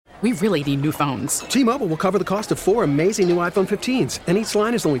We really need new phones. T-Mobile will cover the cost of 4 amazing new iPhone 15s, and each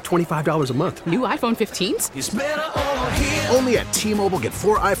line is only $25 a month. New iPhone 15s? It's better over here. Only at T-Mobile, get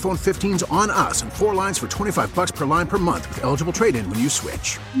 4 iPhone 15s on us and 4 lines for $25 per line per month with eligible trade-in when you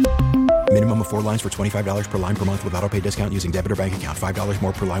switch. Minimum of 4 lines for $25 per line per month with autopay discount using debit or bank account. $5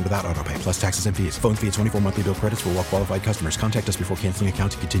 more per line without autopay, plus taxes and fees. Phone fee at 24 monthly bill credits for well-qualified customers. Contact us before canceling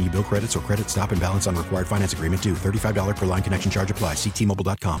account to continue bill credits or credit stop and balance on required finance agreement due. $35 per line connection charge applies. See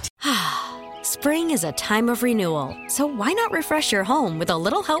T-Mobile.com. Spring is a time of renewal, so why not refresh your home with a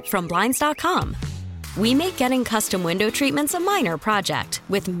little help from Blinds.com? We make getting custom window treatments a minor project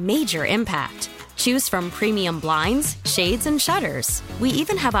with major impact. Choose from premium blinds, shades, and shutters. We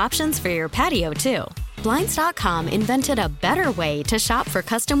even have options for your patio, too. Blinds.com invented a better way to shop for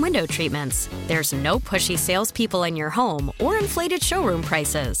custom window treatments. There's no pushy salespeople in your home or inflated showroom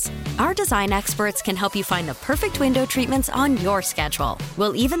prices. Our design experts can help you find the perfect window treatments on your schedule.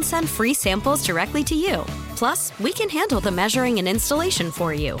 We'll even send free samples directly to you. Plus, we can handle the measuring and installation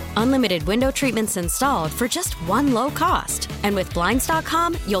for you. Unlimited window treatments installed for just one low cost. And with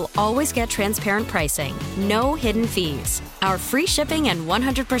Blinds.com, you'll always get transparent pricing. No hidden fees. Our free shipping and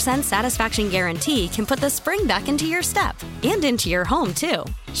 100% satisfaction guarantee can put the spring back into your step and into your home, too.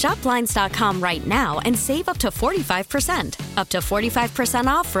 Shop Blinds.com right now and save up to 45%. Up to 45%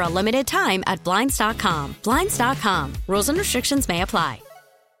 off for a limited time at Blinds.com. Blinds.com. Rules and restrictions may apply.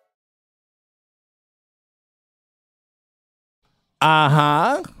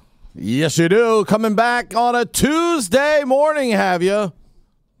 Uh-huh. Yes, you do. Coming back on a Tuesday morning, have you?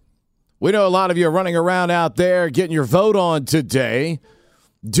 We know a lot of you are running around out there getting your vote on today.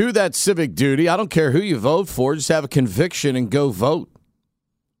 Do that civic duty. I don't care who you vote for. Just have a conviction and go vote.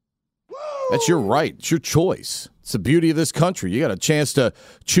 That's your right. It's your choice. It's the beauty of this country. You got a chance to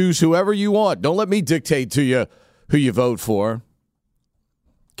choose whoever you want. Don't let me dictate to you who you vote for.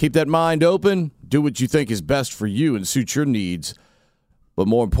 Keep that mind open. Do what you think is best for you and suit your needs. But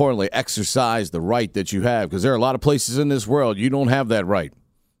more importantly, exercise the right that you have, because there are a lot of places in this world you don't have that right.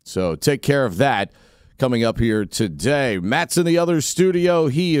 So take care of that coming up here today. Matt's in the other studio.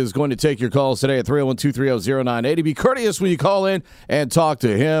 He is going to take your calls today at 301-230-0980. Be courteous when you call in and talk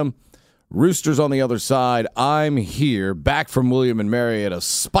to him. Rooster's on the other side. I'm here, back from William and Mary at a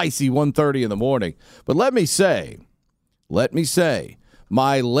spicy 1:30 in the morning. But let me say,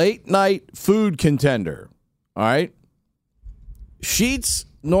 my late night food contender, all right? Sheetz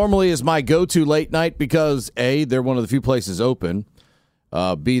normally is my go-to late night because, A, they're one of the few places open,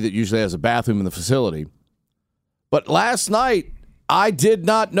 B, that usually has a bathroom in the facility. But last night, I did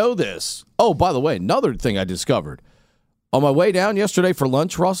not know this. Oh, by the way, another thing I discovered. On my way down yesterday for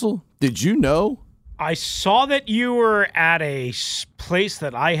lunch, Russell, did you know? I saw that you were at a place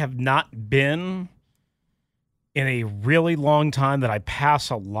that I have not been in a really long time, that I pass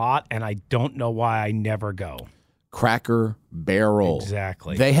a lot, and I don't know why I never go. Cracker Barrel.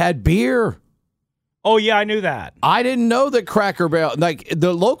 Exactly. They had beer. Oh, yeah, I knew that. I didn't know that Cracker Barrel, like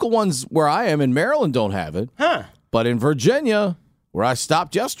the local ones where I am in Maryland don't have it. Huh. But in Virginia, where I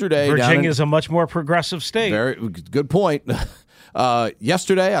stopped yesterday. Virginia is a much more progressive state. Very good point.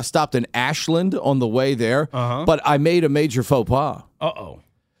 Yesterday, I stopped in Ashland on the way there, but I made a major faux pas. Uh-oh.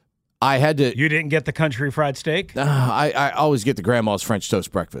 I had to. You didn't get the country fried steak? I always get the grandma's French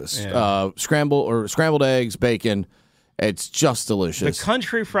toast breakfast. Yeah. Scrambled eggs, bacon. It's just delicious. The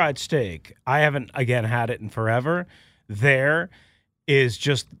country fried steak, I haven't, again, had it in forever. There is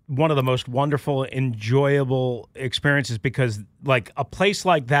just one of the most wonderful, enjoyable experiences because, like, a place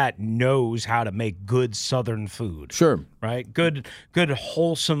like that knows how to make good Southern food. Sure. Right? Good,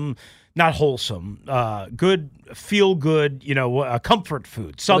 wholesome. Not wholesome, good, feel good, comfort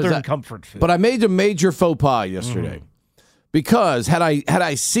food, Southern comfort food. But I made a major faux pas yesterday because had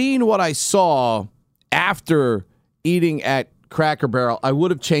I seen what I saw after eating at Cracker Barrel, I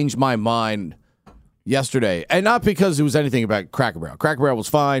would have changed my mind yesterday. And not because it was anything about Cracker Barrel. Cracker Barrel was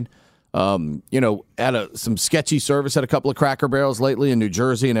fine. Had some sketchy service at a couple of Cracker Barrels lately in New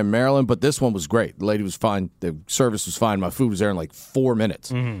Jersey and in Maryland, but this one was great. The lady was fine. The service was fine. My food was there in like 4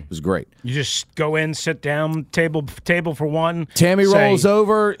 minutes. It was great. You just go in, sit down, table for one. Tammy rolls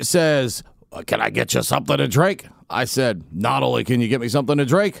over, says, "Can I get you something to drink?" I said, "Not only can you get me something to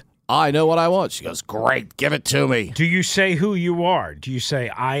drink, I know what I want." She goes, "Great, give it to me." Do you say who you are? Do you say,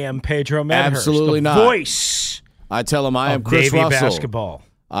 "I am Pedro Medhurst"? Absolutely not. Voice. I tell him I am Chris Navy Russell. Basketball.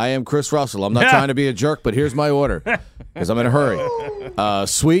 I am Chris Russell. I'm not trying to be a jerk, but here's my order because I'm in a hurry.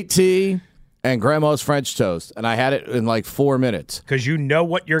 Sweet tea and Grandma's French toast, and I had it in like 4 minutes. Because you know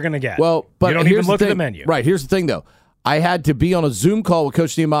what you're going to get. Well, but you don't even look at the menu. Right, here's the thing, though. I had to be on a Zoom call with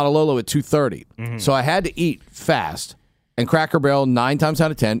Coach Niumatalolo at 2:30, so I had to eat fast. And Cracker Barrel, 9 times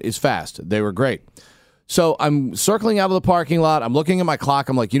out of 10, is fast. They were great. So I'm circling out of the parking lot. I'm looking at my clock.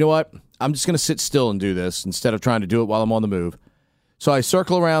 I'm like, you know what? I'm just going to sit still and do this instead of trying to do it while I'm on the move. So I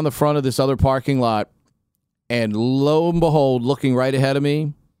circle around the front of this other parking lot, and lo and behold, looking right ahead of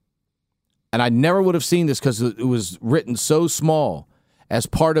me, and I never would have seen this because it was written so small, as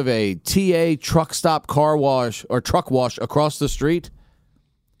part of a TA truck stop car wash or truck wash across the street,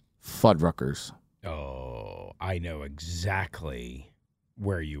 Fuddruckers. Oh, I know exactly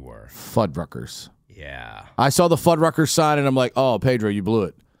where you were. Fuddruckers. Yeah. I saw the Fuddruckers sign, and I'm like, oh, Pedro, you blew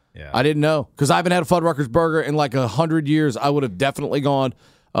it. Yeah. I didn't know because I haven't had a Fuddruckers burger in like 100 years. I would have definitely gone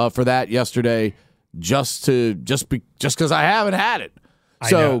for that yesterday just because I haven't had it.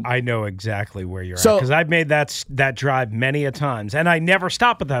 So I know exactly where you're at So- because I've made that drive many a times, and I never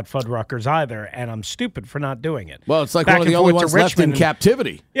stop at that Fuddruckers either, and I'm stupid for not doing it. Well, it's like Back one of the and only forth to ones left in Richmond.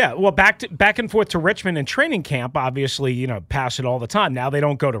 captivity. Yeah, well, back and forth to Richmond and training camp, obviously, pass it all the time. Now they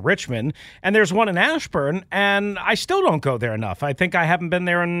don't go to Richmond, and there's one in Ashburn, and I still don't go there enough. I think I haven't been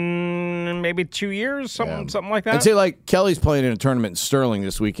there in maybe 2 years, something like that. I'd say like Kelly's playing in a tournament in Sterling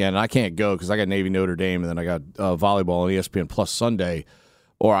this weekend, and I can't go because I got Navy Notre Dame, and then I got volleyball on ESPN Plus Sunday.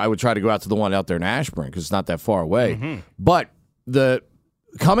 Or I would try to go out to the one out there in Ashburn because it's not that far away. Mm-hmm. But the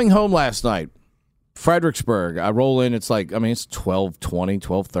coming home last night, Fredericksburg, I roll in. It's like, it's 12:20,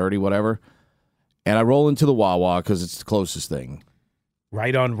 12:30, whatever. And I roll into the Wawa because it's the closest thing.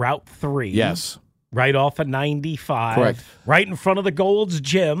 Right on Route 3. Yes. Right off of 95. Correct. Right in front of the Gold's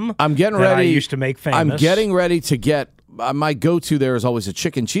Gym. I'm getting that ready. I used to make famous. I'm getting ready to get, my go-to there is always a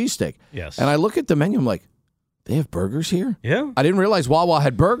chicken cheesesteak. Yes. And I look at the menu, I'm like, they have burgers here? Yeah. I didn't realize Wawa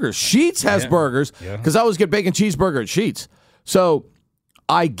had burgers. Sheetz has burgers because I always get bacon cheeseburger at Sheetz. So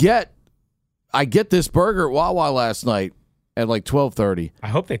I get this burger at Wawa last night at like 12:30. I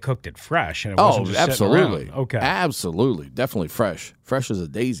hope they cooked it fresh and it wasn't just sitting absolutely. around. Okay. Absolutely. Definitely fresh. Fresh as a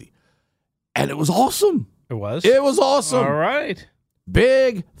daisy. And it was awesome. It was? It was awesome. All right.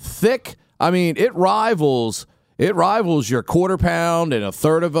 Big, thick. It rivals your quarter pound and a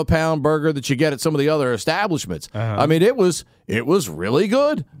third of a pound burger that you get at some of the other establishments. It was really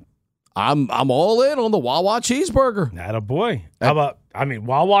good. I'm all in on the Wawa cheeseburger. Attaboy. How about,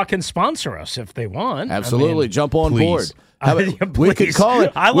 Wawa can sponsor us if they want. Absolutely. Jump on please. board. How about- Yeah, we could please. call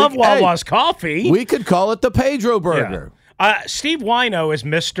it. I love Wawa's coffee. We could call it the Pedro burger. Steve Wino is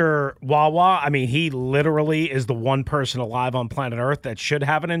Mr. Wawa. He literally is the one person alive on planet Earth that should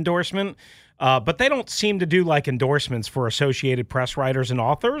have an endorsement. But they don't seem to do like endorsements for Associated Press writers and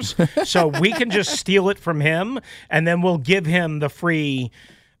authors. So we can just steal it from him, and then we'll give him the free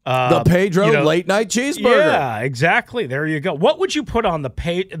the Pedro late night cheeseburger. Yeah, exactly. There you go. What would you put on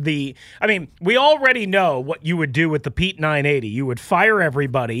we already know what you would do with the Pete 980. You would fire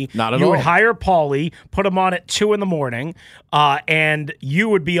everybody. Not at you all. would hire Paulie, put him on at 2 a.m, and you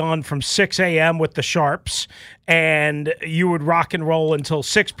would be on from 6 a.m. with the Sharps, and you would rock and roll until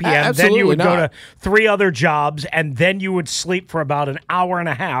 6 p.m. Absolutely then you would not. go to 3 other jobs, and then you would sleep for about an hour and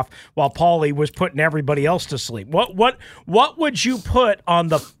a half while Paulie was putting everybody else to sleep. What would you put on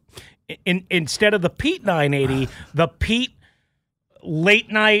the instead of the Pete 980, the Pete late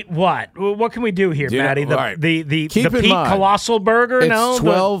night what? What can we do here, Maddie? The Keep in Pete mind, Colossal Burger? It's No?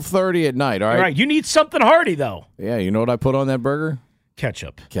 12:30 at night, all right? All right, you need something hearty, though. Yeah, you know what I put on that burger?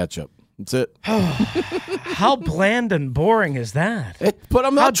 Ketchup. That's it. How bland and boring is that? But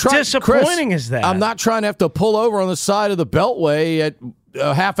I'm not How trying. disappointing Chris, is that? I'm not trying to have to pull over on the side of the Beltway at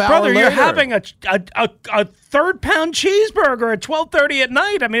a half hour Brother, later. you're having a third-pound cheeseburger at 12:30 at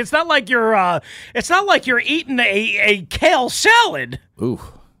night. It's not like you're eating a kale salad. Ooh,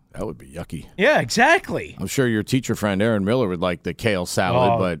 that would be yucky. Yeah, exactly. I'm sure your teacher friend Erin Miller would like the kale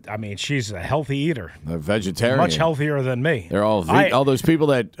salad, but she's a healthy eater. a vegetarian. Much healthier than me. They're all all those people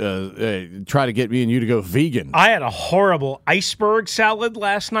that try to get me and you to go vegan. I had a horrible iceberg salad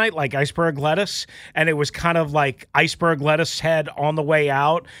last night, like iceberg lettuce, and it was kind of like iceberg lettuce head on the way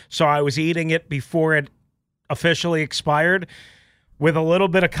out, so I was eating it before it officially expired with a little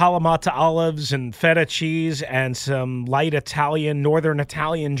bit of Kalamata olives and feta cheese and some light Northern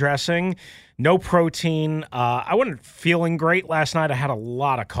Italian dressing. No protein. I wasn't feeling great last night. I had a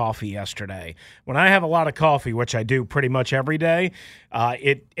lot of coffee yesterday. When I have a lot of coffee, which I do pretty much every day,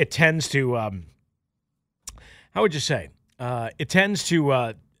 it tends to, how would you say? It tends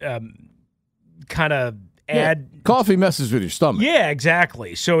to kind of add. Coffee messes with your stomach. Yeah,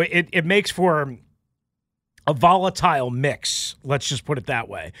 exactly. So it makes for a volatile mix. Let's just put it that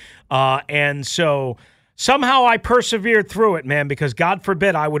way. And so somehow I persevered through it, man, because God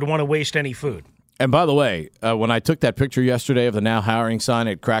forbid I would want to waste any food. And by the way, when I took that picture yesterday of the now hiring sign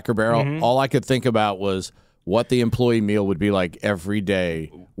at Cracker Barrel, all I could think about was, what the employee meal would be like every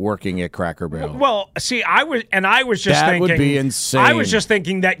day working at Cracker Barrel. Well, see, I was just that thinking would be insane. I was just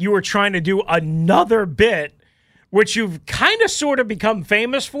thinking that you were trying to do another bit, which you've kind of sort of become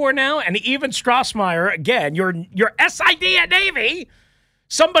famous for now. And even Strassmeyer, again, your SID at Navy,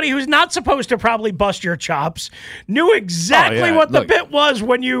 somebody who's not supposed to probably bust your chops, knew exactly what the bit was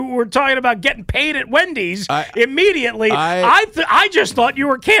when you were talking about getting paid at Wendy's. Immediately, I just thought you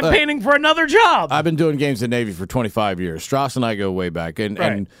were campaigning for another job. I've been doing games at Navy for 25 years. Strauss and I go way back.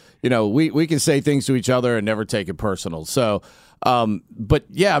 And you know, we can say things to each other and never take it personal. So, but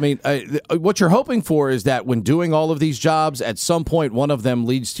yeah, I mean, what you're hoping for is that when doing all of these jobs, at some point, one of them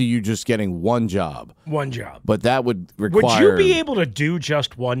leads to you just getting one job. One job. But that would require... Would you be able to do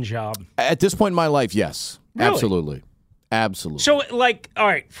just one job? At this point in my life, yes. Really? Absolutely. Absolutely. So, like, all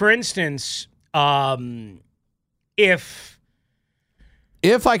right, for instance,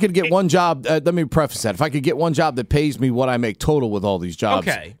 If I could get one job, let me preface that. If I could get one job that pays me what I make total with all these jobs,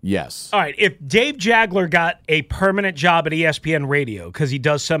 yes. All right, if Dave Jagler got a permanent job at ESPN Radio, because he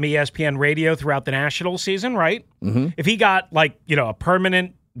does some ESPN Radio throughout the National season, right? Mm-hmm. If he got, like, you know, a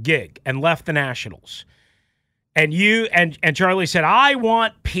permanent gig and left the Nationals, and you and Charlie said, I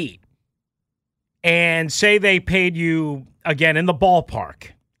want Pete, and say they paid you, again, in the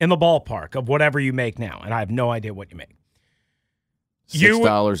ballpark of whatever you make now, and I have no idea what you make.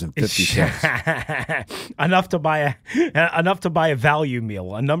 $6.50. enough to buy a value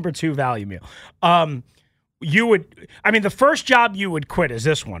meal, a number 2 value meal. You would, I mean, the first job you would quit is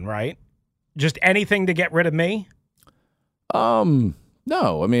this one, right? Just anything to get rid of me?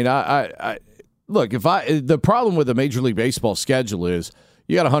 No, I mean, I look, the problem with the Major League Baseball schedule is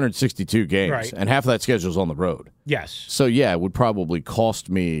you got 162 games, right, and half of that schedule is on the road. Yes. So yeah, it would probably cost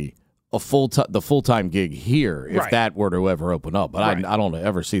me the full-time gig here if that were to ever open up. But I don't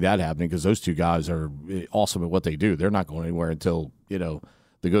ever see that happening because those two guys are awesome at what they do. They're not going anywhere until, you know,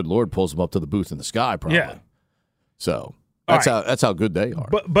 the good Lord pulls them up to the booth in the sky, probably. Yeah. So that's how good they are.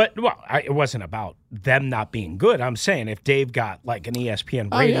 But it wasn't about them not being good. I'm saying if Dave got like an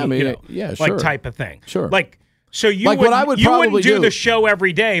ESPN radio, sure, type of thing. Sure. Like, so you like wouldn't do the show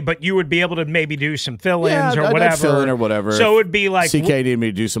every day, but you would be able to maybe do some fill-ins or whatever. Fill-in or whatever. So it would be like CK needed me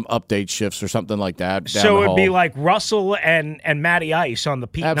to do some update shifts or something like that. So it would be like Russell and Matty Ice on the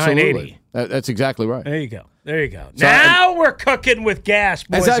Pete 980. That's exactly right. There you go. So now we're cooking with gas,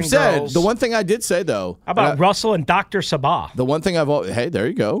 boys as I've and said, girls. the one thing I did say, though. How about Russell and Dr. Sabah? The one thing hey, there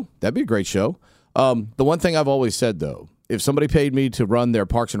you go. That'd be a great show. The one thing I've always said, though, if somebody paid me to run their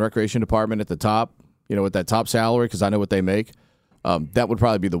Parks and Recreation department at the top, you know, with that top salary, because I know what they make, that would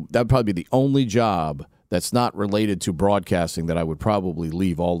probably be the only job that's not related to broadcasting that I would probably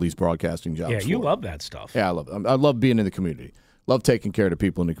leave all these broadcasting jobs. Yeah, you love that stuff. Yeah, I love it. I love being in the community. Love taking care of the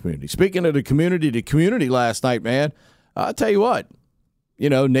people in the community. Speaking of the community last night, man, I'll tell you what, you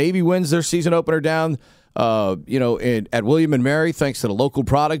know, Navy wins their season opener down, at William and Mary, thanks to the local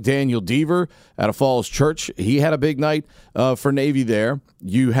product, Daniel Deaver out of Falls Church. He had a big night for Navy there.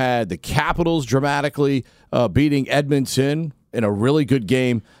 You had the Capitals dramatically beating Edmonton in a really good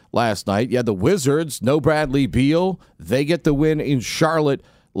game last night. You had the Wizards, no Bradley Beal. They get the win in Charlotte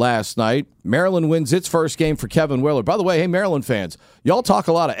last night. Maryland wins its first game for Kevin Willard. By the way, hey, Maryland fans, y'all talk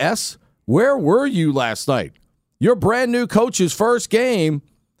a lot of S. Where were you last night? Your brand new coach's first game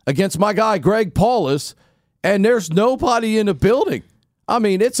against my guy, Greg Paulus, and there's nobody in the building. I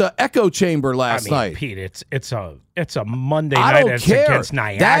mean, it's an echo chamber last night. Pete, it's a Monday night against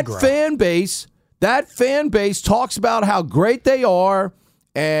Niagara. That fan base talks about how great they are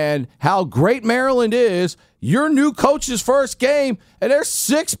and how great Maryland is. Your new coach's first game, and there's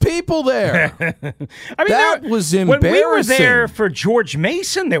 6 people there. I mean, that was embarrassing. When we were there for George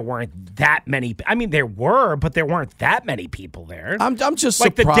Mason, there weren't that many. I mean, there were, but there weren't that many people there. I'm just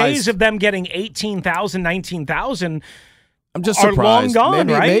like surprised. The days of them getting 18,000, 19,000. I'm just are surprised. Long gone,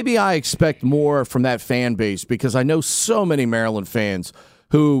 right? Maybe I expect more from that fan base because I know so many Maryland fans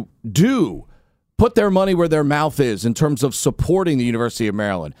who do put their money where their mouth is in terms of supporting the University of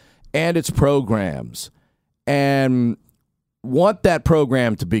Maryland and its programs and want that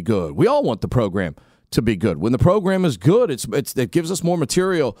program to be good. We all want the program to be good. When the program is good, it gives us more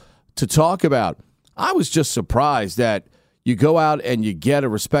material to talk about. I was just surprised that you go out and you get a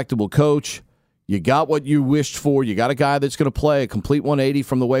respectable coach. You got what you wished for. You got a guy that's going to play a complete 180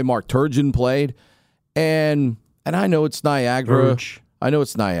 from the way Mark Turgeon played. And I know it's Niagara.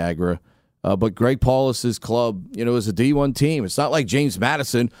 But Greg Paulus's club, is a D1 team. It's not like James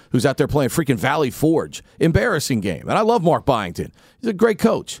Madison, who's out there playing freaking Valley Forge. Embarrassing game. And I love Mark Byington. He's a great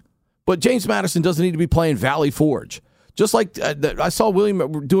coach. But James Madison doesn't need to be playing Valley Forge. Just like I saw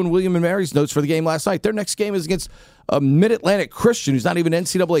William doing William and Mary's notes for the game last night. Their next game is against Mid-Atlantic Christian, who's not even an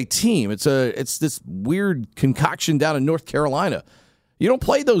NCAA team. It's this weird concoction down in North Carolina. You don't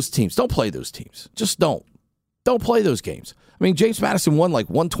play those teams. Don't play those teams. Just don't. Don't play those games. I mean, James Madison won like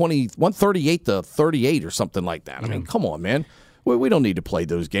 138 to 38 or something like that. I mean, come on, man. We don't need to play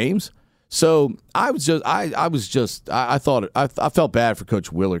those games. So I felt bad for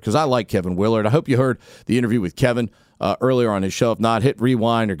Coach Willard because I like Kevin Willard. I hope you heard the interview with Kevin earlier on his show. If not, hit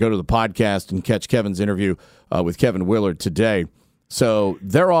rewind or go to the podcast and catch Kevin's interview with Kevin Willard today. So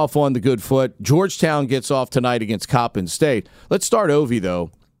they're off on the good foot. Georgetown gets off tonight against Coppin State. Let's start Ovi, though.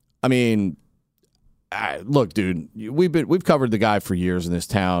 I mean, look, dude, we've covered the guy for years in this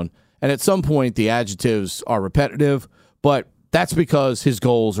town, and at some point the adjectives are repetitive, but that's because his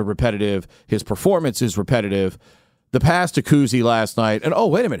goals are repetitive, his performance is repetitive. The pass to Kuzi last night, and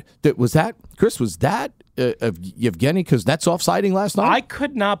wait a minute, was that Yevgeny Kuznetsov sighting last night? I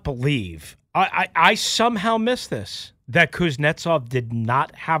could not believe I somehow missed this, that Kuznetsov did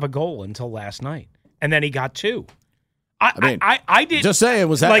not have a goal until last night, and then he got two. I did. Just saying,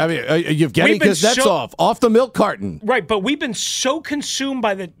 was that? Like, Yevgeny Kuznetsov off the milk carton, right? But we've been so consumed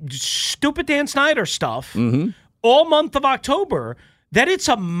by the stupid Dan Snyder stuff all month of October that it's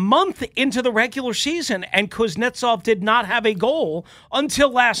a month into the regular season, and Kuznetsov did not have a goal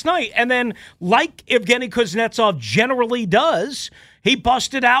until last night. And then, like Evgeny Kuznetsov generally does, he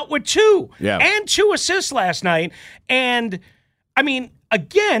busted out with two and 2 assists last night. And I mean,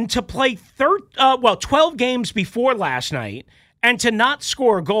 again, to play 12 games before last night and to not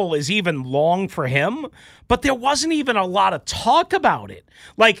score a goal is even long for him. But there wasn't even a lot of talk about it.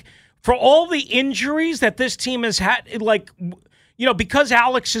 Like, for all the injuries that this team has had, like, you know, because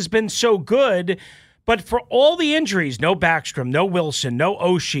Alex has been so good, but for all the injuries, no Backstrom, no Wilson, no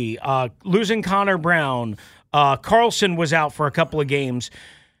Oshie, losing Connor Brown, Carlson was out for a couple of games,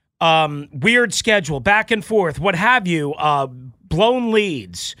 weird schedule, back and forth, what have you, blown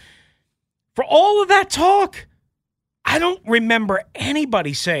leads. For all of that talk, I don't remember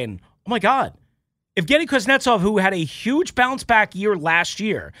anybody saying, oh my God, Evgeny Kuznetsov, who had a huge bounce-back year last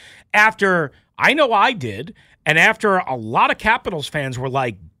year, after, I know I did, and after a lot of Capitals fans were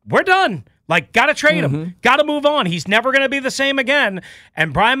like, we're done. Like, got to trade him. Got to move on. He's never going to be the same again.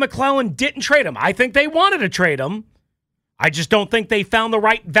 And Brian McClellan didn't trade him. I think they wanted to trade him. I just don't think they found the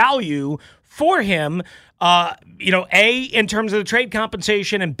right value for him, A, in terms of the trade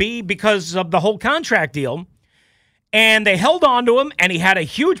compensation, and B, because of the whole contract deal. And they held on to him, and he had a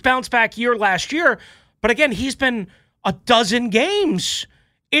huge bounce-back year last year. But again, he's been a dozen games.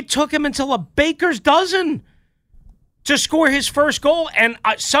 It took him until a baker's dozen to score his first goal, and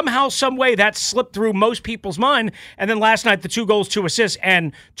somehow, some way, that slipped through most people's mind. And then last night, the 2 goals, 2 assists,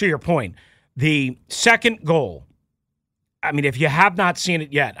 and to your point, the second goal. I mean, if you have not seen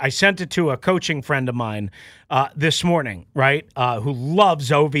it yet, I sent it to a coaching friend of mine this morning, right, who loves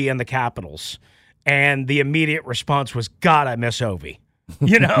Ovi and the Capitals. And the immediate response was, God, I miss Ovi.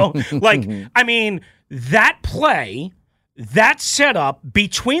 I mean, that play, that setup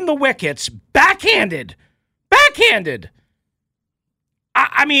between the wickets, backhanded.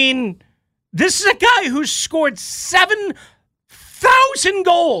 I mean, this is a guy who's scored 7,000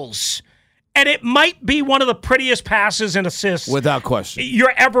 goals, and it might be one of the prettiest passes and assists, without question,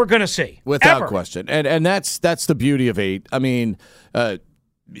 you're ever going to see. Without question. And that's the beauty of 8. I mean,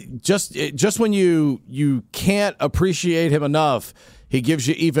 just when you can't appreciate him enough, he gives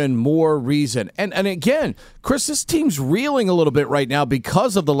you even more reason. And again, Chris, this team's reeling a little bit right now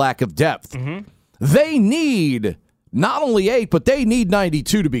because of the lack of depth. They need not only 8, but they need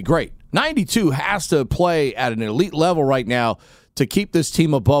 92 to be great. 92 has to play at an elite level right now to keep this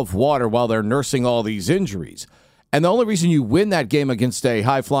team above water while they're nursing all these injuries. And the only reason you win that game against a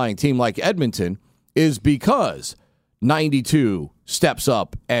high-flying team like Edmonton is because 92 steps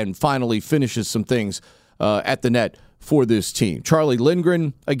up and finally finishes some things at the net for this team. Charlie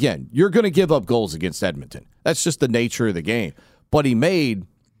Lindgren, again, you're going to give up goals against Edmonton. That's just the nature of the game. But he made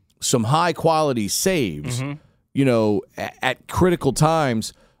some high-quality saves, at critical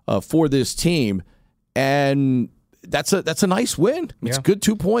times for this team, and that's a nice win. It's good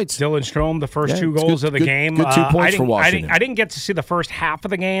 2 points. Dylan Strome, the first 2 goals of the game. Good 2 points for Washington. I didn't get to see the first half of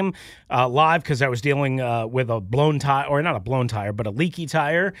the game live because I was dealing with a blown tire, or not a blown tire, but a leaky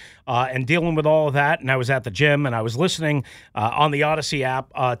tire, and dealing with all of that. And I was at the gym, and I was listening on the Odyssey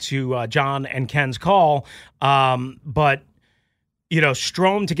app to John and Ken's call. But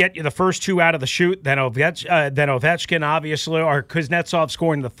Strome to get you the first two out of the chute, then Ovechkin, obviously, or Kuznetsov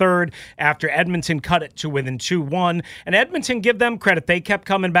scoring the third after Edmonton cut it to within 2-1. And Edmonton, give them credit. They kept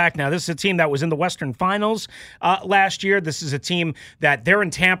coming back. Now, this is a team that was in the Western Finals last year. This is a team that they're in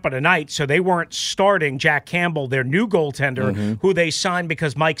Tampa tonight, so they weren't starting Jack Campbell, their new goaltender, who they signed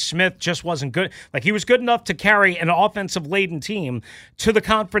because Mike Smith just wasn't good. Like, he was good enough to carry an offensive-laden team to the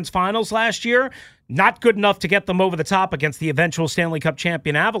conference finals last year. Not good enough to get them over the top against the eventual Stanley Cup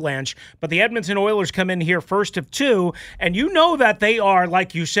champion Avalanche, but the Edmonton Oilers come in here first of two, and you know that they are,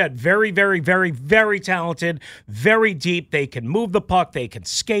 like you said, very, very, very, very talented, very deep. They can move the puck. They can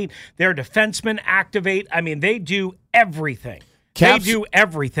skate. Their defensemen activate. I mean, they do everything. Caps, they do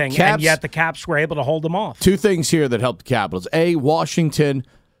everything, and yet the Caps were able to hold them off. Two things here that helped the Capitals. A, Washington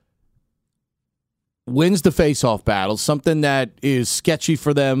wins the face-off battle, something that is sketchy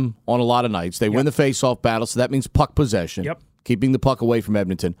for them on a lot of nights. They win the face-off battle, so that means puck possession, keeping the puck away from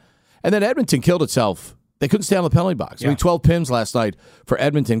Edmonton. And then Edmonton killed itself. They couldn't stay on the penalty box. I mean, 12 PIMs last night for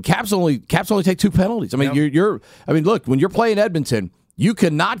Edmonton. Caps only take 2 penalties. I mean, look, when you're playing Edmonton, you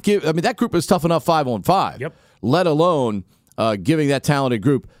cannot give. I mean, that group is tough enough 5-on-5. Let alone giving that talented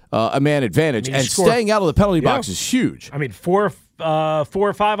group a man advantage, and staying out of the penalty box is huge. I mean, 4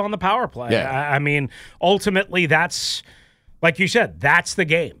 or 5 on the power play. I mean, ultimately, that's, like you said, that's the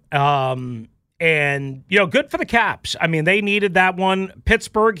game. And, good for the Caps. I mean, they needed that one.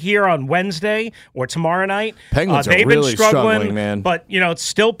 Pittsburgh here on Wednesday or tomorrow night. Penguins they've are really been struggling, man. But, it's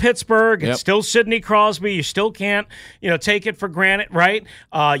still Pittsburgh. It's still Sidney Crosby. You still can't, take it for granted, right?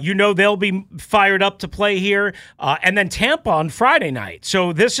 They'll be fired up to play here. And then Tampa on Friday night.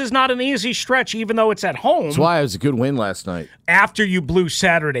 So this is not an easy stretch, even though it's at home. That's why it was a good win last night. After you blew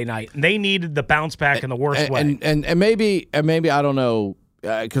Saturday night. And they needed the bounce back in the worst way. And maybe, I don't know,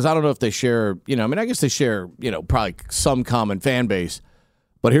 because I don't know if they share, I guess they share, probably some common fan base.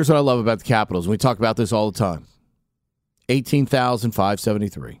 But here's what I love about the Capitals. And we talk about this all the time.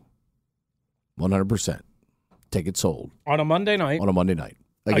 18,573. 100%. Ticket sold. On a Monday night.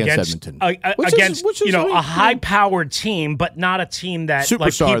 Against Edmonton. Against a high-powered team, but not a team that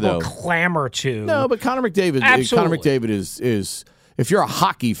superstar, people clamor to. No, but Connor McDavid. Absolutely. Connor McDavid is if you're a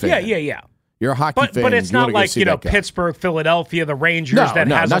hockey fan. Yeah. You're a hockey fan. But it's not like, Pittsburgh, Philadelphia, the Rangers that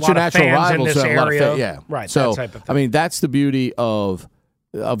has a lot of fans rivals in this area. Right, so, that type of thing. I mean, that's the beauty of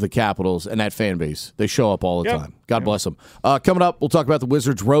the Capitals and that fan base. They show up all the time. God bless them. Coming up, we'll talk about the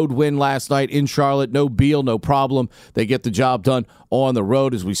Wizards' road win last night in Charlotte. No Beal, no problem. They get the job done on the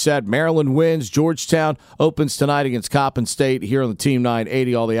road. As we said, Maryland wins. Georgetown opens tonight against Coppin State here on the Team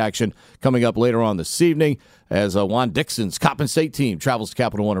 980. All the action coming up later on this evening as Juan Dixon's Coppin State team travels to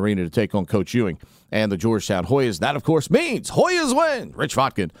Capital One Arena to take on Coach Ewing and the Georgetown Hoyas. That, of course, means Hoyas win. Rich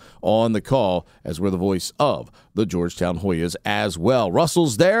Vodkin on the call as we're the voice of the Georgetown Hoyas as well.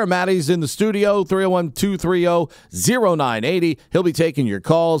 Russell's there. Matty's in the studio, 301-230-0980. He'll be taking your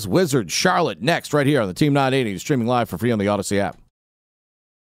calls. Wizards, Charlotte next right here on the Team 980. Streaming live for free on the Odyssey app.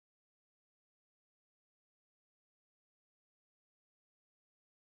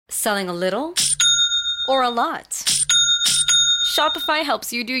 Selling a little or a lot? Shopify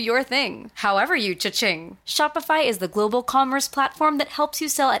helps you do your thing, however you cha-ching. Shopify is the global commerce platform that helps you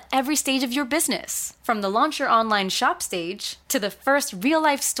sell at every stage of your business. From the launch your online shop stage, to the first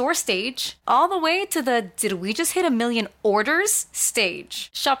real-life store stage, all the way to the did we just hit 1 million orders stage.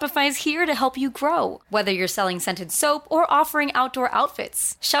 Shopify's here to help you grow. Whether you're selling scented soap or offering outdoor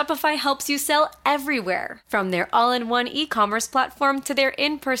outfits, Shopify helps you sell everywhere. From their all-in-one e-commerce platform to their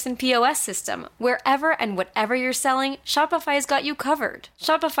in-person POS system, wherever and whatever you're selling, Shopify's got you covered.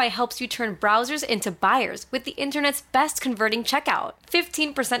 Shopify helps you turn browsers into buyers with the internet's best converting checkout.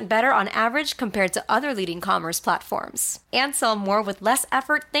 15% better on average compared to other leading commerce platforms. And sell more with less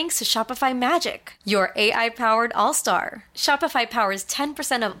effort thanks to Shopify Magic, your AI-powered all-star. Shopify powers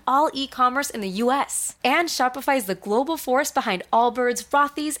 10% of all e-commerce in the U.S. And Shopify is the global force behind Allbirds,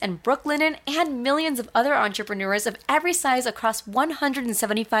 Rothy's, and Brooklinen, and millions of other entrepreneurs of every size across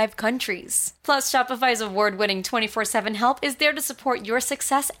 175 countries. Plus, Shopify's award-winning 24/7 help is there to support your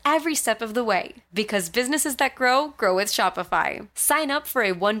success every step of the way. Because businesses that grow, grow with Shopify. Sign up for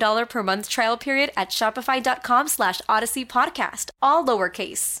a $1 per month trial period at shopify.com/Odyssey Podcast, all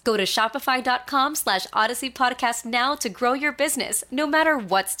lowercase. Go to shopify.com/Odyssey Podcast now to grow your business, no matter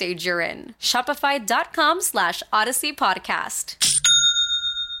what stage you're in. Shopify.com/Odyssey Podcast.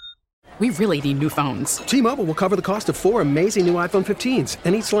 We really need new phones. T-Mobile will cover the cost of 4 amazing new iPhone 15s,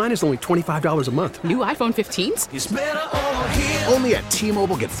 and each line is only $25 a month. New iPhone 15s? It's better over here. Only at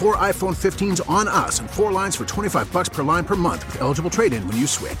T-Mobile, get 4 iPhone 15s on us and 4 lines for $25 per line per month with eligible trade-in when you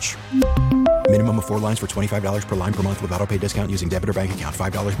switch. Minimum of 4 lines for $25 per line per month with auto pay discount using debit or bank account.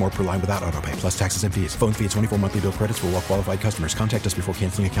 $5 more per line without auto pay, plus taxes and fees. Phone fee at 24 monthly bill credits for well qualified customers. Contact us before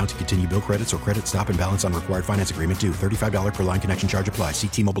canceling account to continue bill credits or credit stop and balance on required finance agreement due. $35 per line connection charge applies. See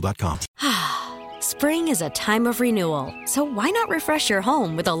T-Mobile.com. Spring is a time of renewal, so why not refresh your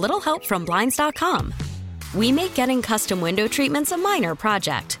home with a little help from Blinds.com? We make getting custom window treatments a minor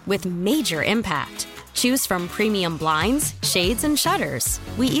project with major impact. Choose from premium blinds, shades, and shutters.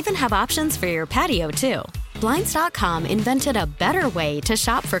 We even have options for your patio, too. Blinds.com invented a better way to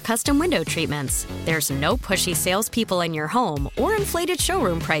shop for custom window treatments. There's no pushy salespeople in your home or inflated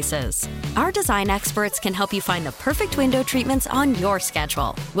showroom prices. Our design experts can help you find the perfect window treatments on your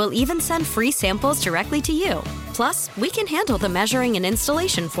schedule. We'll even send free samples directly to you. Plus, we can handle the measuring and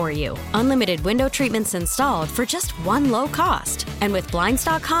installation for you. Unlimited window treatments installed for just one low cost. And with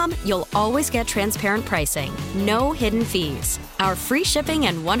Blinds.com, you'll always get transparent pricing. No hidden fees. Our free shipping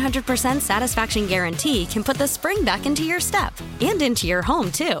and 100% satisfaction guarantee can put the spring back into your step and into your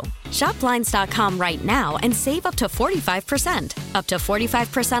home, too. Shop Blinds.com right now and save up to 45%. Up to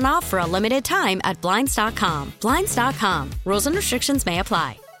 45% off for a limited time at Blinds.com. Blinds.com. Rules and restrictions may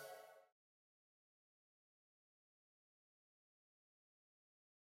apply.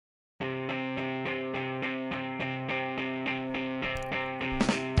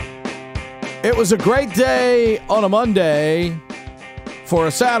 It was a great day on a Monday for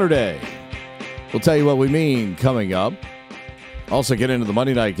a Saturday. We'll tell you what we mean coming up. Also get into the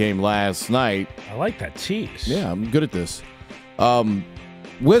Monday night game last night. I like that tease. Yeah, I'm good at this.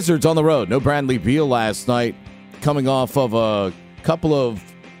 Wizards on the road. No Bradley Beal last night, coming off of a couple of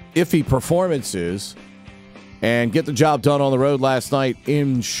iffy performances, and get the job done on the road last night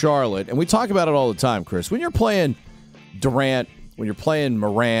in Charlotte. And we talk about it all the time, Chris. When you're playing Durant, when you're playing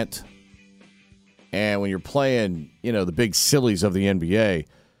Morant, and when you're playing, the big sillies of the NBA,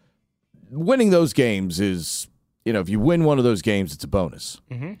 winning those games is, if you win one of those games, it's a bonus.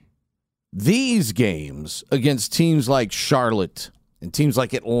 Mm-hmm. These games against teams like Charlotte and teams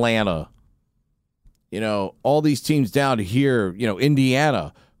like Atlanta, all these teams down to here,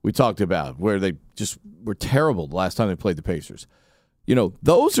 Indiana, we talked about, where they just were terrible the last time they played the Pacers.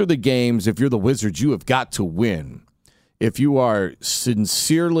 Those are the games, if you're the Wizards, you have got to win. If you are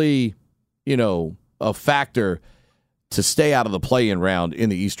sincerely, a factor to stay out of the play-in round in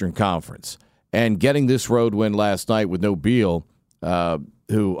the Eastern Conference. And getting this road win last night with no Beal,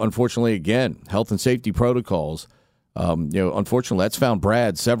 who unfortunately, again, health and safety protocols, unfortunately, that's found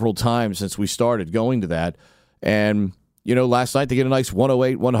Brad several times since we started going to that. And, last night they get a nice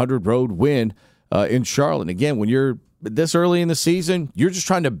 108-100 road win in Charlotte. And again, when you're this early in the season, you're just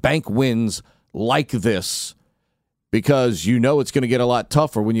trying to bank wins like this, because it's going to get a lot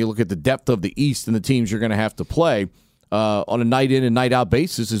tougher when you look at the depth of the East and the teams you're going to have to play on a night-in and night-out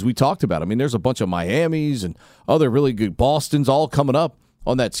basis, as we talked about. I mean, there's a bunch of Miamis and other really good Bostons all coming up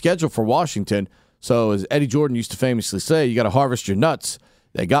on that schedule for Washington. So as Eddie Jordan used to famously say, you got to harvest your nuts.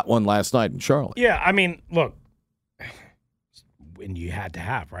 They got one last night in Charlotte. Yeah, I mean, look, and you had to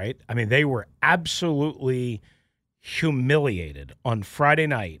have, right? I mean, they were absolutely humiliated on Friday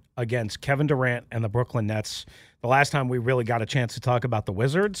night against Kevin Durant and the Brooklyn Nets. The last time we really got a chance to talk about the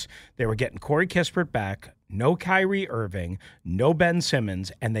Wizards, they were getting Corey Kispert back, no Kyrie Irving, no Ben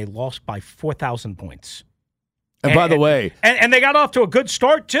Simmons, and they lost by 4,000 points. And by the way... And they got off to a good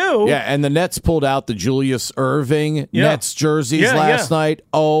start, too. Yeah, and the Nets pulled out the Julius Irving Nets jerseys last night.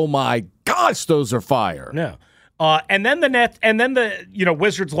 Oh, my gosh, those are fire. Yeah. And then the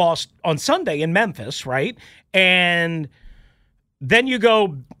Wizards lost on Sunday in Memphis, right? And then you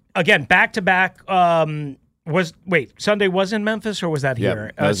go, again, back-to-back... Sunday was in Memphis, or was that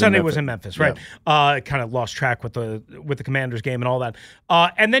here? Sunday was in Memphis, right? Yeah. Kind of lost track with the Commanders game and all that.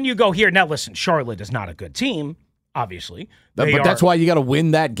 And then you go here. Now, listen, Charlotte is not a good team, obviously. But that's why you got to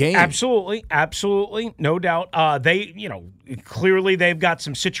win that game. Absolutely, no doubt. Clearly they've got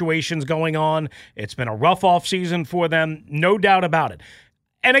some situations going on. It's been a rough offseason for them, no doubt about it.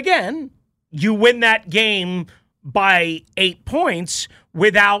 And again, you win that game by 8 points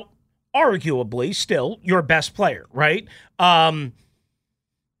without arguably still your best player, right? I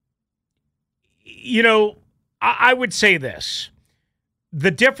would say this.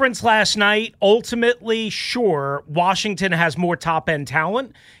 The difference last night, ultimately, sure, Washington has more top-end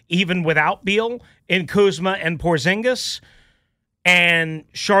talent, even without Beal, in Kuzma and Porzingis. And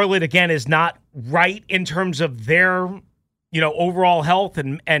Charlotte, again, is not right in terms of their overall health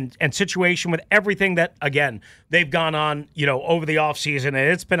and situation with everything that, again, they've gone on, over the offseason, and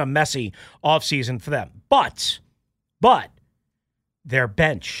it's been a messy offseason for them. But their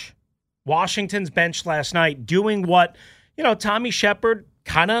bench, Washington's bench last night, doing what, Tommy Shepard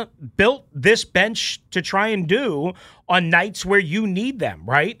kind of built this bench to try and do on nights where you need them,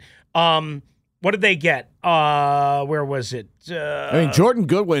 right? What did they get? Where was it? Jordan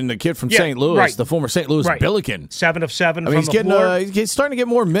Goodwin, the kid from St. Louis, right. the former St. Louis Billiken. 7 of 7 I mean, from the floor. He's starting to get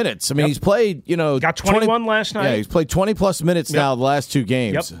more minutes. I mean, he's played, got 21 last night. Yeah, he's played 20-plus minutes now the last 2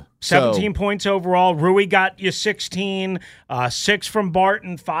 games. Yep. 17 points overall. Rui got you 16, 6 from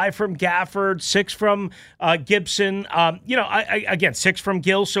Barton, 5 from Gafford, 6 from Gibson. Again, 6 from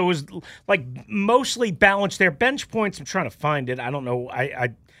Gill, so it was like mostly balanced there. Bench points, I'm trying to find it. I don't know. I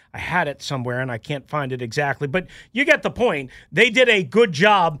had it somewhere, and I can't find it exactly. But you get the point. They did a good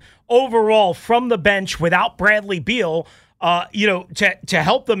job overall from the bench without Bradley Beal, to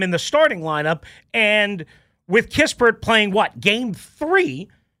help them in the starting lineup. And with Kispert playing, Game 3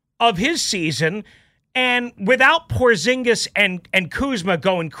 of his season, and without Porzingis and Kuzma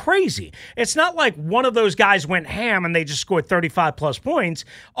going crazy. It's not like one of those guys went ham and they just scored 35-plus points.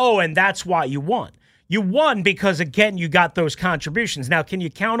 Oh, and that's why you won. You won because, again, you got those contributions. Now, can you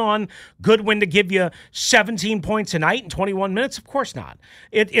count on Goodwin to give you 17 points a night in 21 minutes? Of course not.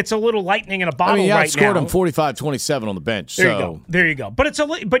 It's a little lightning in a bottle right now. Outscored him 45-27 on the bench. There you go.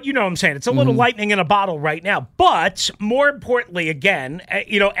 But you know what I'm saying. It's a little lightning in a bottle right now. But more importantly, again,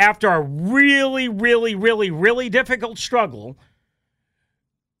 after a really, really, really, really difficult struggle,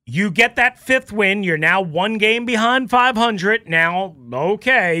 you get that 5th win. You're now 1 game behind 500. Now,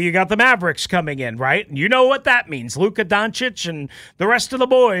 okay, you got the Mavericks coming in, right? You know what that means. Luka Doncic and the rest of the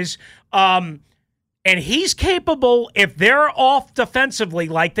boys. And he's capable, if they're off defensively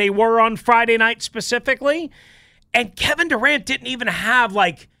like they were on Friday night specifically, and Kevin Durant didn't even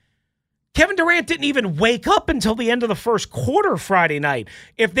wake up until the end of the first quarter Friday night.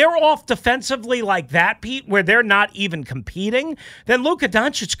 If they're off defensively like that, Pete, where they're not even competing, then Luka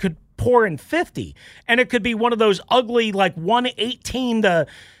Doncic could pour in 50. And it could be one of those ugly, 118 to,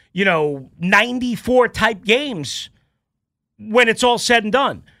 94 type games when it's all said and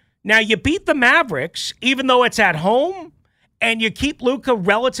done. Now, you beat the Mavericks, even though it's at home, and you keep Luka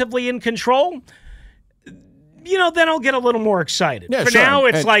relatively in control, then I'll get a little more excited. Yeah, For now,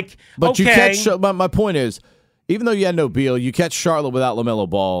 it's but okay. My point is, even though you had no Beal, you catch Charlotte without LaMelo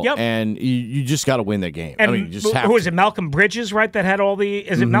Ball, and you just got to win the game. And you just have who is it? Malcolm Bridges, right? That had all the.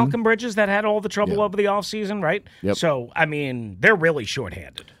 Is it Malcolm Bridges that had all the trouble over the offseason, right? Yep. So they're really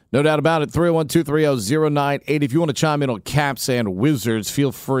shorthanded. No doubt about it. 301-230-0980. If you want to chime in on Caps and Wizards,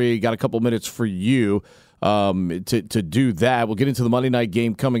 feel free. Got a couple minutes for you to do that. We'll get into the Monday night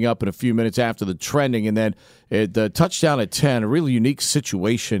game coming up in a few minutes after the trending, and then the touchdown at 10, a really unique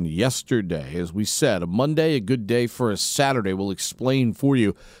situation yesterday. As we said, a Monday, a good day for a Saturday. We'll explain for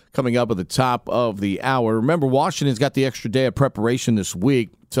you coming up at the top of the hour. Remember, Washington's got the extra day of preparation this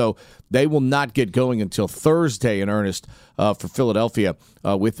week, so they will not get going until Thursday in earnest for Philadelphia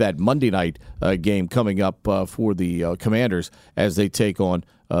with that Monday night game coming up for the Commanders as they take on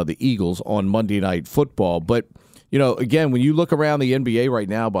the Eagles on Monday Night Football. But, again, when you look around the NBA right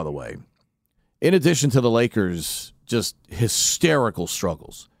now, by the way, in addition to the Lakers, just hysterical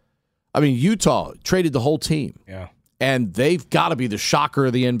struggles. I mean, Utah traded the whole team. Yeah. And they've got to be the shocker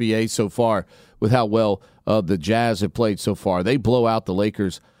of the NBA so far with how well the Jazz have played so far. They blow out the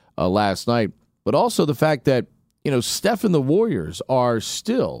Lakers last night. But also the fact that, Steph and the Warriors are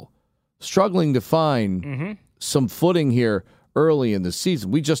still struggling to find some footing here early in the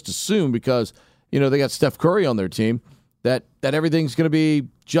season. We just assume because, they got Steph Curry on their team that everything's going to be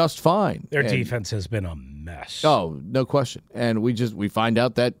just fine. Their defense has been a mess. Oh, no question. And we find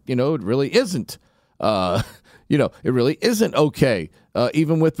out that, it really isn't. It really isn't okay,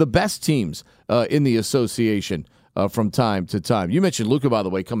 even with the best teams in the association from time to time. You mentioned Luka, by the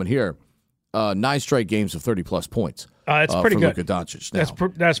way, coming here. 9 straight games of 30-plus points. It's pretty for good. Luka Doncic now.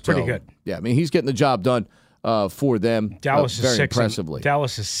 That's pretty good. Yeah, I mean, he's getting the job done for them Dallas is very 6 impressively.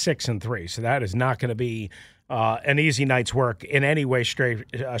 Dallas is 6-3, so that is not going to be an easy night's work in any way,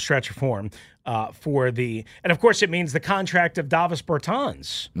 stretch or form for the. And of course, it means the contract of Davis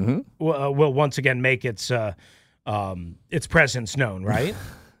Bertans will once again make its presence known, right?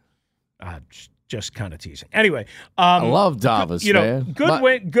 Just kind of teasing. Anyway, I love Davis, man.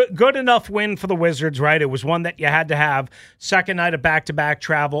 Good enough win for the Wizards, right? It was one that you had to have. Second night of back-to-back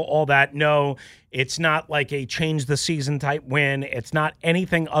travel, all that. No, it's not like a change the season type win. It's not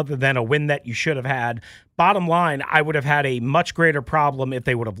anything other than a win that you should have had. Bottom line, I would have had a much greater problem if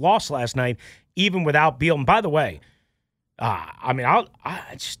they would have lost last night, even without Beal. And by the way, I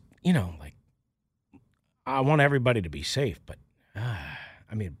want everybody to be safe, but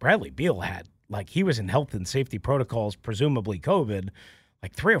Bradley Beal had. He was in health and safety protocols, presumably COVID,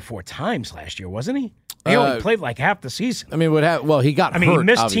 3 or 4 times last year, wasn't he? He only played like half the season. I mean, he got hurt, he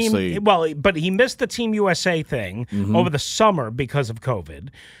missed obviously. but he missed the Team USA thing over the summer because of COVID.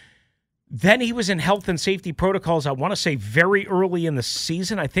 Then he was in health and safety protocols, I want to say very early in the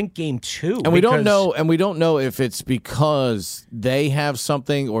season, I think game 2. And we don't know if it's because they have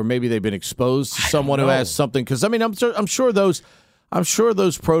something or maybe they've been exposed to someone who has something. Because, I mean, I'm sure those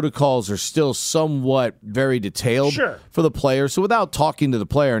protocols are still somewhat very detailed for the player. So without talking to the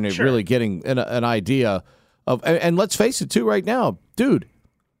player and really getting an idea of, and let's face it too, right now, dude,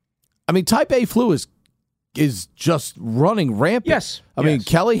 I mean, type A flu is just running rampant. Yes. I mean,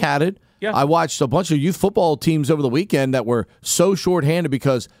 Kelly had it. Yeah. I watched a bunch of youth football teams over the weekend that were so shorthanded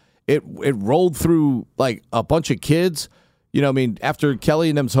because it rolled through like a bunch of kids. You know, I mean, after Kelly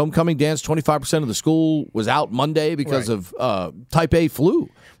and them's homecoming dance, 25% of the school was out Monday because of type A flu.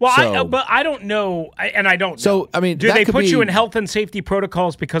 Well, but I don't know, and I don't know. So, I mean, do they put you in health and safety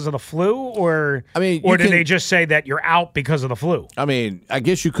protocols because of the flu, or do they just say that you're out because of the flu? I mean, I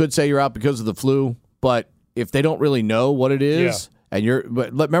guess you could say you're out because of the flu, but if they don't really know what it is,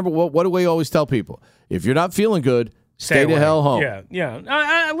 but remember, what do we always tell people? If you're not feeling good, stay the hell home.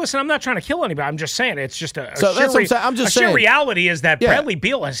 Yeah. Listen, I'm not trying to kill anybody. I'm just saying it's just sheer reality is that Bradley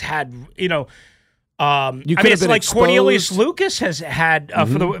Beal has had, it's like exposed. Cornelius Lucas has had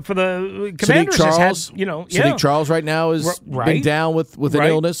for the Commanders has had, Sadiq Charles right now has been down with an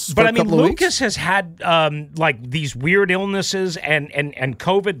illness. But a couple of Lucas weeks. has had like these weird illnesses and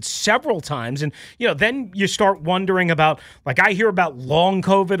COVID several times, and then you start wondering about, like, I hear about long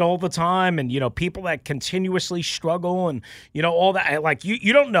COVID all the time, and people that continuously struggle, and all that. Like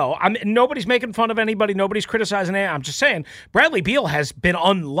you don't know. Nobody's making fun of anybody. Nobody's criticizing it. I'm just saying Bradley Beal has been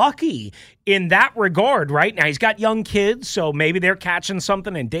unlucky in that regard. Right now, he's got young kids, so maybe they're catching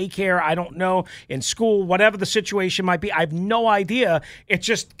something in daycare. I don't know, in school, whatever the situation might be. I have no idea. It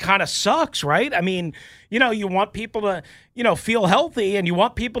just kind of sucks, right? I mean, you want people to, feel healthy, and you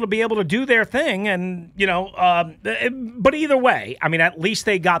want people to be able to do their thing, and but either way, I mean, at least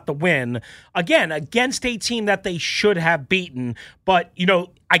they got the win again against a team that they should have beaten. But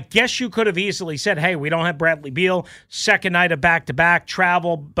I guess you could have easily said, hey, we don't have Bradley Beal, second night of back-to-back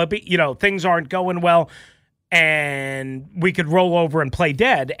travel, but things aren't going well, and we could roll over and play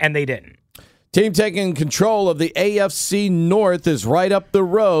dead, and they didn't. Team taking control of the AFC North is right up the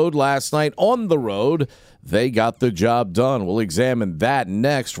road. Last night on the road, they got the job done. We'll examine that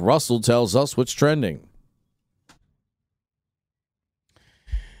next. Russell tells us what's trending.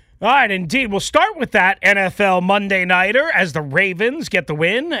 All right, indeed. We'll start with that NFL Monday Nighter as the Ravens get the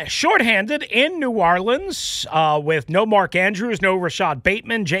win. Shorthanded in New Orleans with no Mark Andrews, no Rashad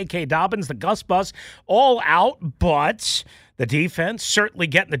Bateman, J.K. Dobbins, the Gus Bus, all out, but the defense certainly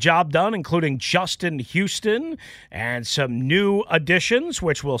getting the job done, including Justin Houston and some new additions,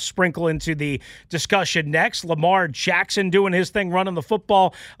 which we'll sprinkle into the discussion next. Lamar Jackson doing his thing, running the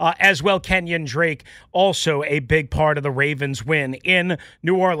football, as well. Kenyon Drake, also a big part of the Ravens' win in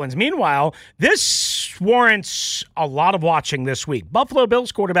New Orleans. Meanwhile, this warrants a lot of watching this week. Buffalo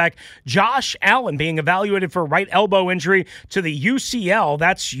Bills quarterback Josh Allen being evaluated for a right elbow injury to the UCL.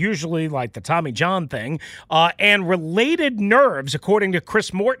 That's usually like the Tommy John thing. And related nerves, according to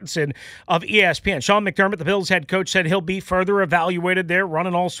Chris Mortensen of ESPN. Sean McDermott, the Bills head coach, said he'll be further evaluated. They're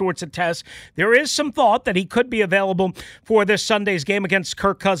running all sorts of tests. There is some thought that he could be available for this Sunday's game against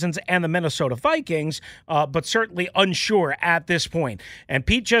Kirk Cousins and the Minnesota Vikings, but certainly unsure at this point. And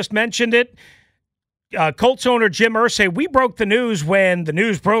Pete just mentioned it. Colts owner Jim Irsay, we broke the news when the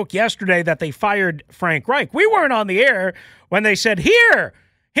news broke yesterday that they fired Frank Reich. We weren't on the air when they said, here,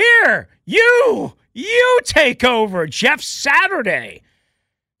 you take over, Jeff Saturday.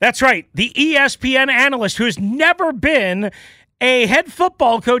 That's right. The ESPN analyst who's never been a head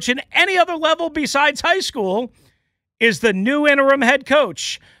football coach in any other level besides high school is the new interim head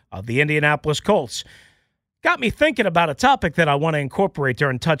coach of the Indianapolis Colts. Got me thinking about a topic that I want to incorporate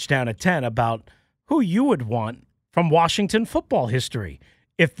during Touchdown at 10 about who you would want from Washington football history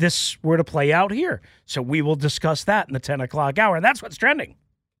if this were to play out here. So we will discuss that in the 10 o'clock hour. And that's what's trending.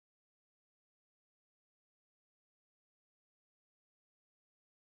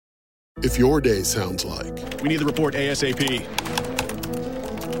 If your day sounds like... We need the report ASAP.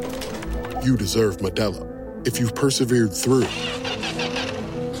 You deserve Modelo. If you've persevered through...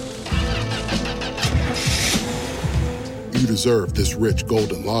 You deserve this rich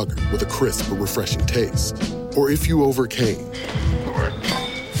golden lager with a crisp but refreshing taste. Or if you overcame... 2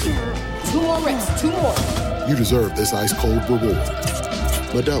 more reps, 2 more. You deserve this ice-cold reward.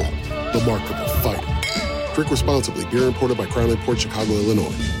 Modelo, the Markable Fighter. Drink responsibly. Beer imported by Crown Imports, Chicago,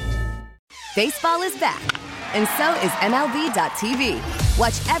 Illinois. Baseball is back, and so is MLB.tv.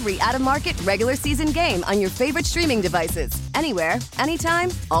 Watch every out-of-market, regular season game on your favorite streaming devices, anywhere, anytime,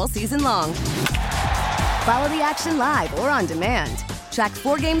 all season long. Follow the action live or on demand. Track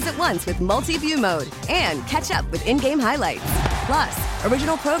 4 games at once with multi-view mode and catch up with in-game highlights. Plus,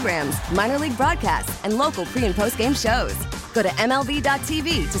 original programs, minor league broadcasts, and local pre- and post-game shows. Go to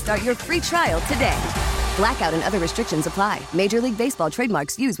MLB.tv to start your free trial today. Blackout and other restrictions apply. Major League Baseball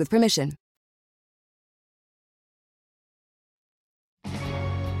trademarks used with permission.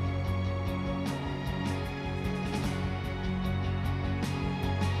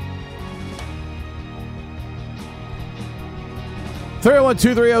 Three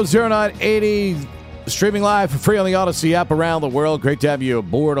 301-230-0980. Streaming live for free on the Odyssey app around the world. Great to have you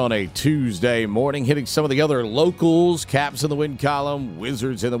aboard on a Tuesday morning. Hitting some of the other locals. Caps in the win column.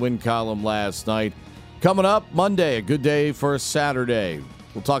 Wizards in the win column last night. Coming up Monday, a good day for a Saturday.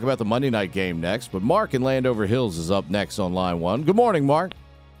 We'll talk about the Monday night game next. But Mark in Landover Hills is up next on line one. Good morning, Mark.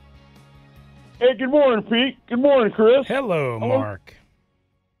 Hey, good morning, Pete. Good morning, Chris. Hello, Mark.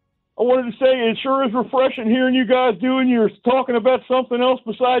 I wanted to say it sure is refreshing hearing you guys you're talking about something else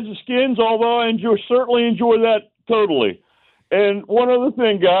besides the Skins, although I certainly enjoy that totally. And one other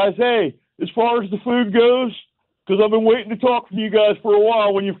thing, guys, hey, as far as the food goes, because I've been waiting to talk to you guys for a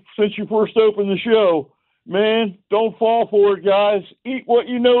while since you first opened the show, man, don't fall for it, guys. Eat what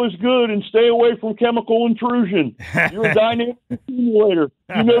you know is good and stay away from chemical intrusion. You're a dynamic accumulator.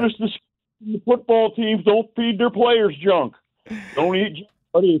 You notice the football teams don't feed their players junk. Don't eat junk.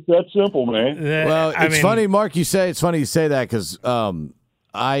 It's that simple, man. Well, it's funny, Mark. It's funny you say that because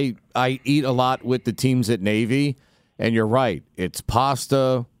I eat a lot with the teams at Navy, and you're right. It's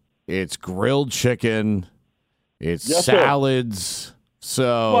pasta, it's grilled chicken, it's salads.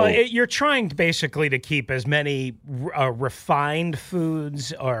 So, you're trying basically to keep as many refined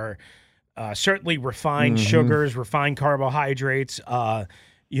foods or certainly refined sugars, refined carbohydrates.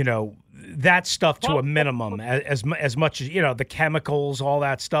 That stuff to a minimum, as much as, the chemicals, all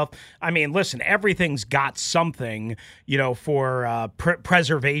that stuff. I mean, listen, everything's got something, for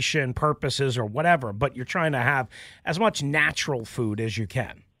preservation purposes or whatever, but you're trying to have as much natural food as you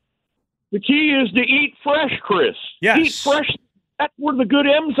can. The key is to eat fresh, Chris. Yes. Eat fresh. That's where the good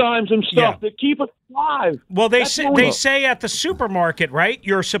enzymes and stuff that keep it alive. Well, they say at the supermarket, right?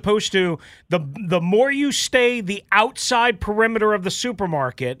 You're supposed to, the more you stay the outside perimeter of the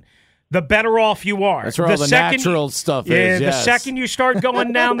supermarket, the better off you are. That's where all the natural stuff is. The second you start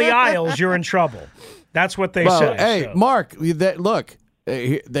going down the aisles, you're in trouble. That's what they say. Hey, Mark, look,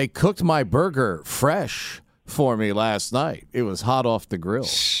 they cooked my burger fresh for me last night. It was hot off the grill.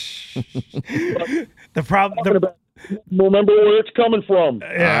 The problem. Remember where it's coming from.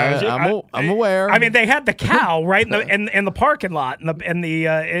 I'm aware. I mean, they had the cow right in the parking lot in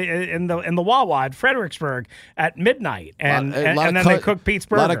the Wawa at Fredericksburg at midnight, and then they cooked Pete's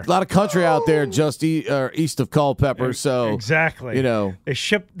burger. A lot of country out there just east of Culpeper. So exactly, they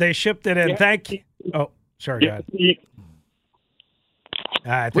shipped it in. Thank you. Oh, sorry, go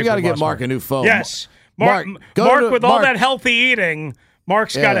ahead. We got to get Mark a new phone. Yes, Mark with all that healthy eating.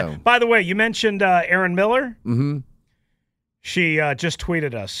 Mark's got it. By the way, you mentioned Aaron Miller. Mm-hmm. She just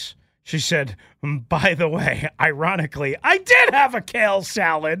tweeted us. She said, by the way, ironically, I did have a kale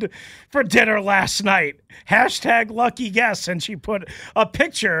salad for dinner last night. # lucky guess. And she put a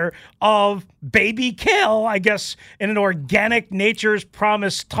picture of baby kale, I guess, in an organic Nature's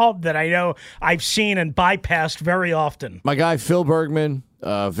Promise tub that I know I've seen and bypassed very often. My guy, Phil Bergman,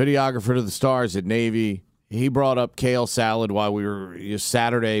 videographer to the Stars at Navy, he brought up kale salad while we were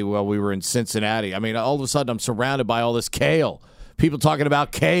Saturday while we were in Cincinnati. I mean, all of a sudden I'm surrounded by all this kale. People talking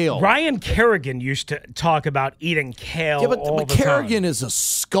about kale. Ryan Kerrigan used to talk about eating kale all the time. Kerrigan is a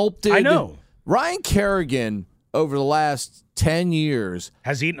sculpted. I know. Ryan Kerrigan, over the last 10 years,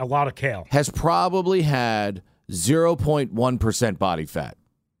 has eaten a lot of kale. Has probably had 0.1% body fat.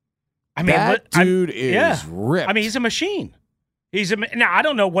 I mean, that dude is ripped. I mean, he's a machine. Now, I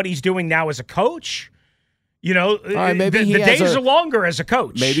don't know what he's doing now as a coach. Maybe the days are longer as a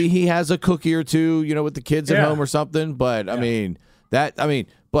coach. Maybe he has a cookie or two, with the kids at home or something. But I mean,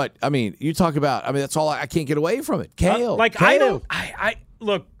 you talk about. That's all. I can't get away from it. Kale, kale. I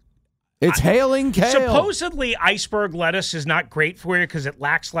look. It's hailing kale. Supposedly, iceberg lettuce is not great for you because it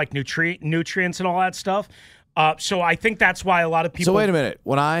lacks nutrients and all that stuff. So I think that's why a lot of people. So wait a minute.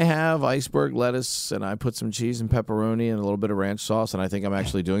 When I have iceberg lettuce and I put some cheese and pepperoni and a little bit of ranch sauce, and I think I'm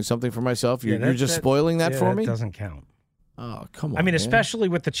actually doing something for myself, you're just spoiling that for me? That doesn't count. Oh, come on. I mean, especially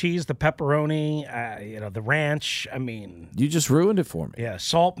with the cheese, the pepperoni, the ranch. I mean, you just ruined it for me. Yeah,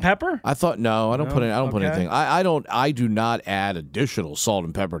 salt and pepper. I thought I don't put anything. I do not add additional salt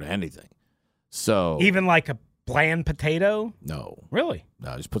and pepper to anything. So even like a bland potato? No. Really?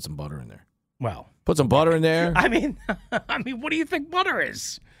 No, just put some butter in there. Well, put some butter in there. I mean, what do you think butter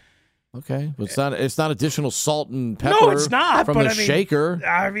is? Okay, but it's not additional salt and pepper. No, it's not. From but the shaker.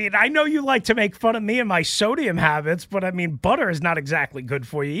 I mean, I know you like to make fun of me and my sodium habits, but I mean, butter is not exactly good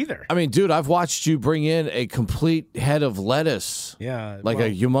for you either. I mean, dude, I've watched you bring in a complete head of lettuce. Yeah, like a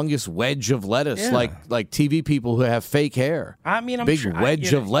humongous wedge of lettuce, like TV people who have fake hair. I mean, big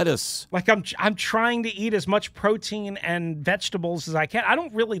wedge of lettuce. Like I'm trying to eat as much protein and vegetables as I can. I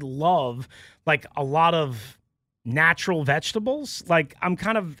don't really love like a lot of natural vegetables. Like I'm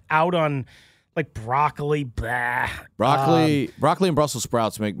kind of out on like broccoli. Blah. Broccoli and Brussels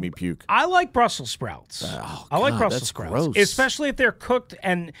sprouts make me puke. I like Brussels sprouts. I like Brussels sprouts, gross. Especially if they're cooked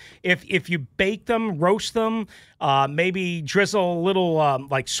and if you bake them, roast them, maybe drizzle a little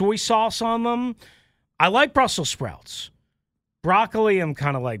like soy sauce on them. I like Brussels sprouts. Broccoli, I'm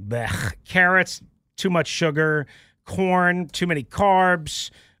kind of like bleh. Carrots, too much sugar. Corn, too many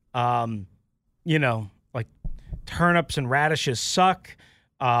carbs. Like turnips and radishes suck.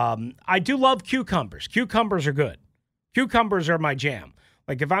 I do love cucumbers. Cucumbers are good. Cucumbers are my jam.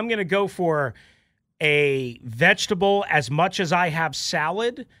 Like if I'm going to go for a vegetable as much as I have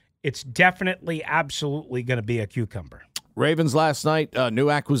salad, it's definitely, absolutely going to be a cucumber. Ravens last night, new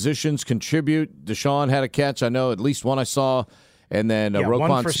acquisitions contribute. Deshaun had a catch. I know at least one I saw. And then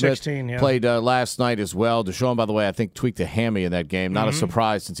Roquan Smith 16, played last night as well. Deshaun, by the way, I think tweaked a hammy in that game. Not a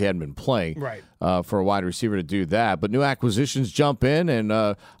surprise since he hadn't been playing for a wide receiver to do that. But new acquisitions jump in,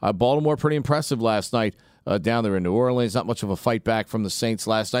 and Baltimore pretty impressive last night down there in New Orleans. Not much of a fight back from the Saints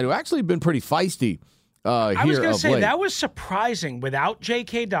last night, who actually have been pretty feisty I was going to say, late. that was surprising. Without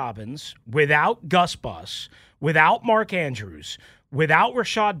J.K. Dobbins, without Gus Bus, without Mark Andrews, without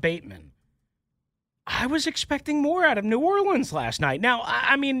Rashad Bateman, I was expecting more out of New Orleans last night. Now,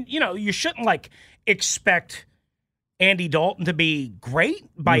 I mean, you shouldn't expect Andy Dalton to be great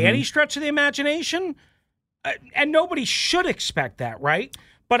by any stretch of the imagination, and nobody should expect that, right?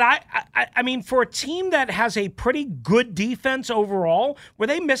 But I mean, for a team that has a pretty good defense overall, were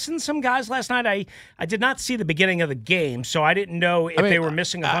they missing some guys last night? I did not see the beginning of the game, so I didn't know if they were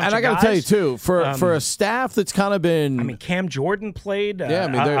missing a bunch of guys. And I got to tell you, too, for a staff that's kind of been... I mean, Cam Jordan played.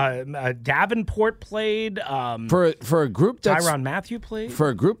 Davenport played. For a group that's... Tyrann Mathieu played. For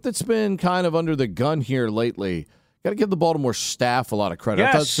a group that's been kind of under the gun here lately... Got to give the Baltimore staff a lot of credit. Yes.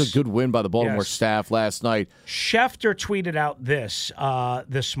 I thought it's a good win by the Baltimore staff last night. Schefter tweeted out this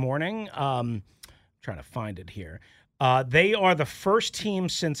morning. Trying to find it here. They are the first team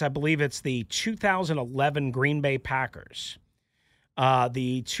since I believe it's the 2011 Green Bay Packers.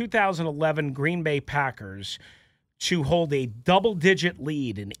 The 2011 Green Bay Packers to hold a double-digit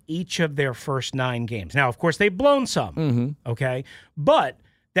lead in each of their first 9 games. Now, of course, they've blown some, okay? But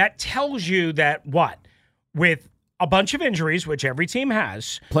that tells you that with a bunch of injuries, which every team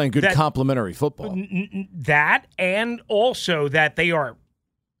has. Playing good complementary football. That, and also that they are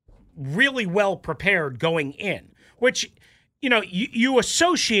really well prepared going in, which, you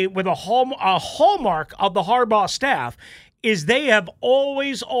associate with a hallmark of the Harbaugh staff is they have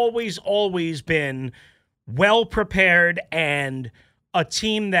always, always, always been well prepared and a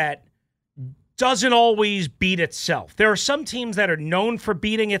team that doesn't always beat itself. There are some teams that are known for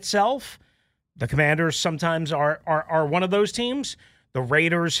beating itself. The Commanders sometimes are one of those teams. The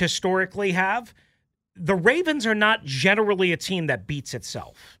Raiders historically have. The Ravens are not generally a team that beats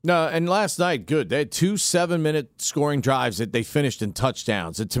itself. No, and last night, good. They had 2 7-minute scoring drives that they finished in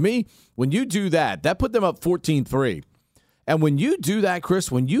touchdowns. And to me, when you do that put them up 14-3. And when you do that, Chris,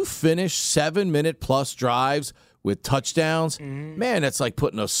 when you finish 7-minute-plus drives with touchdowns, man, that's like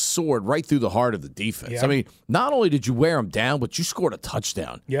putting a sword right through the heart of the defense. Yeah. I mean, not only did you wear them down, but you scored a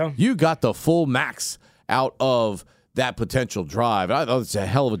touchdown. Yeah. You got the full max out of that potential drive. I thought it's a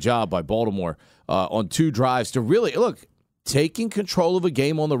hell of a job by Baltimore on 2 drives to really, look, taking control of a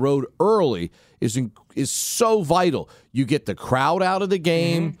game on the road early is so vital. You get the crowd out of the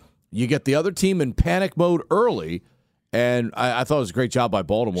game. You get the other team in panic mode early. And I thought it was a great job by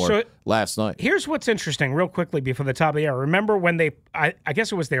Baltimore last night. Here's what's interesting, real quickly before the top of the hour. Remember when I guess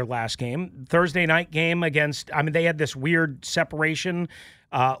it was their last game, Thursday night game they had this weird separation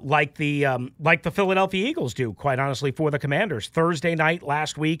like the Philadelphia Eagles do, quite honestly, for the Commanders. Thursday night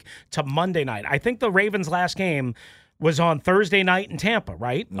last week to Monday night. I think the Ravens' last game was on Thursday night in Tampa,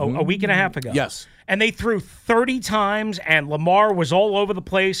 right? A week and a half ago. Yes. And they threw 30 times, and Lamar was all over the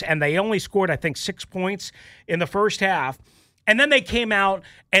place, and they only scored, I think, 6 points in the first half. And then they came out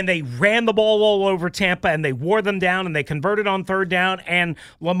and they ran the ball all over Tampa and they wore them down and they converted on third down and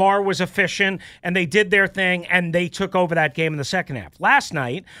Lamar was efficient and they did their thing and they took over that game in the second half. Last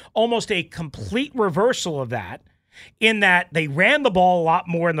night, almost a complete reversal of that, in that they ran the ball a lot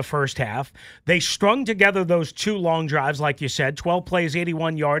more in the first half. They strung together those 2 long drives, like you said, 12 plays,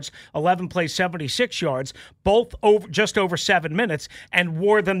 81 yards, 11 plays, 76 yards, both over just over 7 minutes, and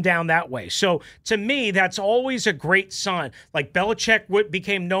wore them down that way. So to me, that's always a great sign. Like Belichick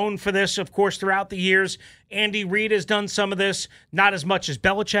became known for this, of course, throughout the years. Andy Reid has done some of this, not as much as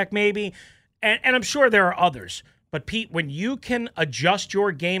Belichick maybe, and I'm sure there are others. But, Pete, when you can adjust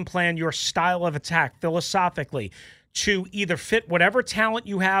your game plan, your style of attack philosophically to either fit whatever talent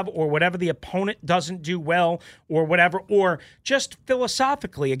you have or whatever the opponent doesn't do well or whatever, or just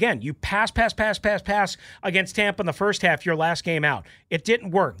philosophically, again, you pass against Tampa in the first half, your last game out. It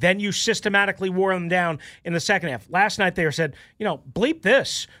didn't work. Then you systematically wore them down in the second half. Last night they said, bleep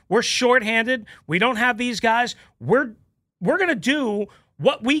this. We're shorthanded. We don't have these guys. We're going to do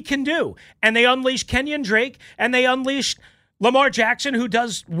what we can do. And they unleashed Kenyon Drake, and they unleashed Lamar Jackson, who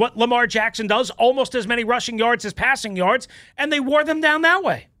does what Lamar Jackson does, almost as many rushing yards as passing yards, and they wore them down that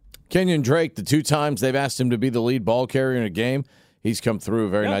way. Kenyon Drake, the 2 times they've asked him to be the lead ball carrier in a game, he's come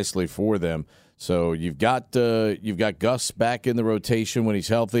through very nicely for them. So you've got Gus back in the rotation when he's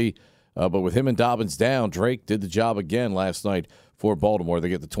healthy, but with him and Dobbins down, Drake did the job again last night for Baltimore. They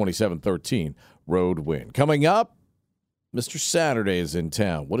get the 27-13 road win. Coming up, Mr. Saturday is in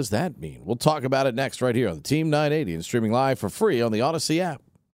town. What does that mean? We'll talk about it next right here on the Team 980 and streaming live for free on the Odyssey app.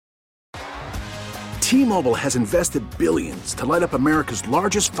 T-Mobile has invested billions to light up America's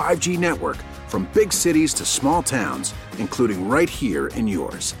largest 5G network, from big cities to small towns, including right here in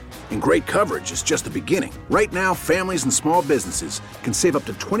yours. And great coverage is just the beginning. Right now, families and small businesses can save up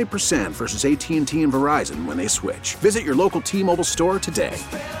to 20% versus AT&T and Verizon when they switch. Visit your local T-Mobile store today.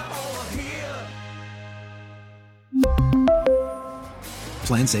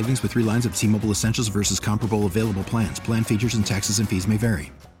 Plan savings with 3 lines of T-Mobile Essentials versus comparable available plans. Plan features and taxes and fees may vary.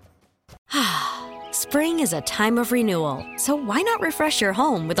 Spring is a time of renewal, so why not refresh your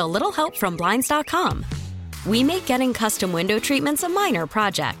home with a little help from Blinds.com? We make getting custom window treatments a minor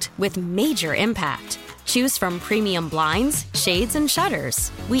project with major impact. Choose from premium blinds, shades, and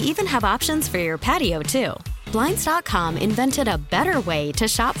shutters. We even have options for your patio, too. Blinds.com invented a better way to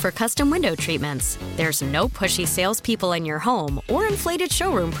shop for custom window treatments. There's no pushy salespeople in your home or inflated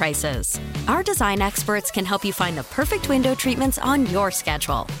showroom prices. Our design experts can help you find the perfect window treatments on your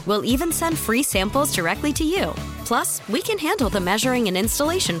schedule. We'll even send free samples directly to you. Plus, we can handle the measuring and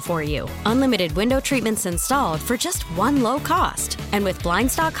installation for you. Unlimited window treatments installed for just one low cost. And with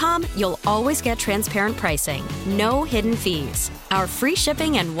Blinds.com, you'll always get transparent pricing. No hidden fees. Our free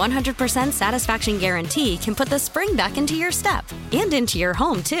shipping and 100% satisfaction guarantee can put the spring back into your step and into your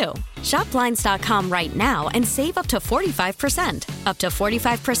home, too. Shop Blinds.com right now and save up to 45%. Up to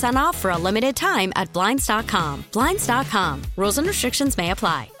 45% off for a limited time at Blinds.com. Blinds.com. Rules and restrictions may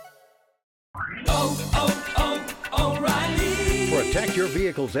apply. O'Reilly. Protect your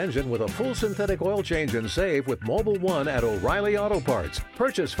vehicle's engine with a full synthetic oil change and save with Mobil 1 at O'Reilly Auto Parts.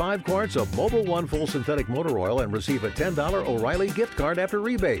 Purchase 5 quarts of Mobil 1 full synthetic motor oil and receive a $10 O'Reilly gift card after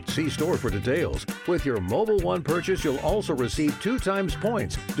rebate. See store for details. With your Mobil 1 purchase, you'll also receive 2 times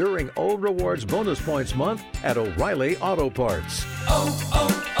points during O Rewards Bonus Points Month at O'Reilly Auto Parts.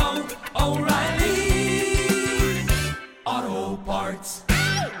 O'Reilly Auto Parts.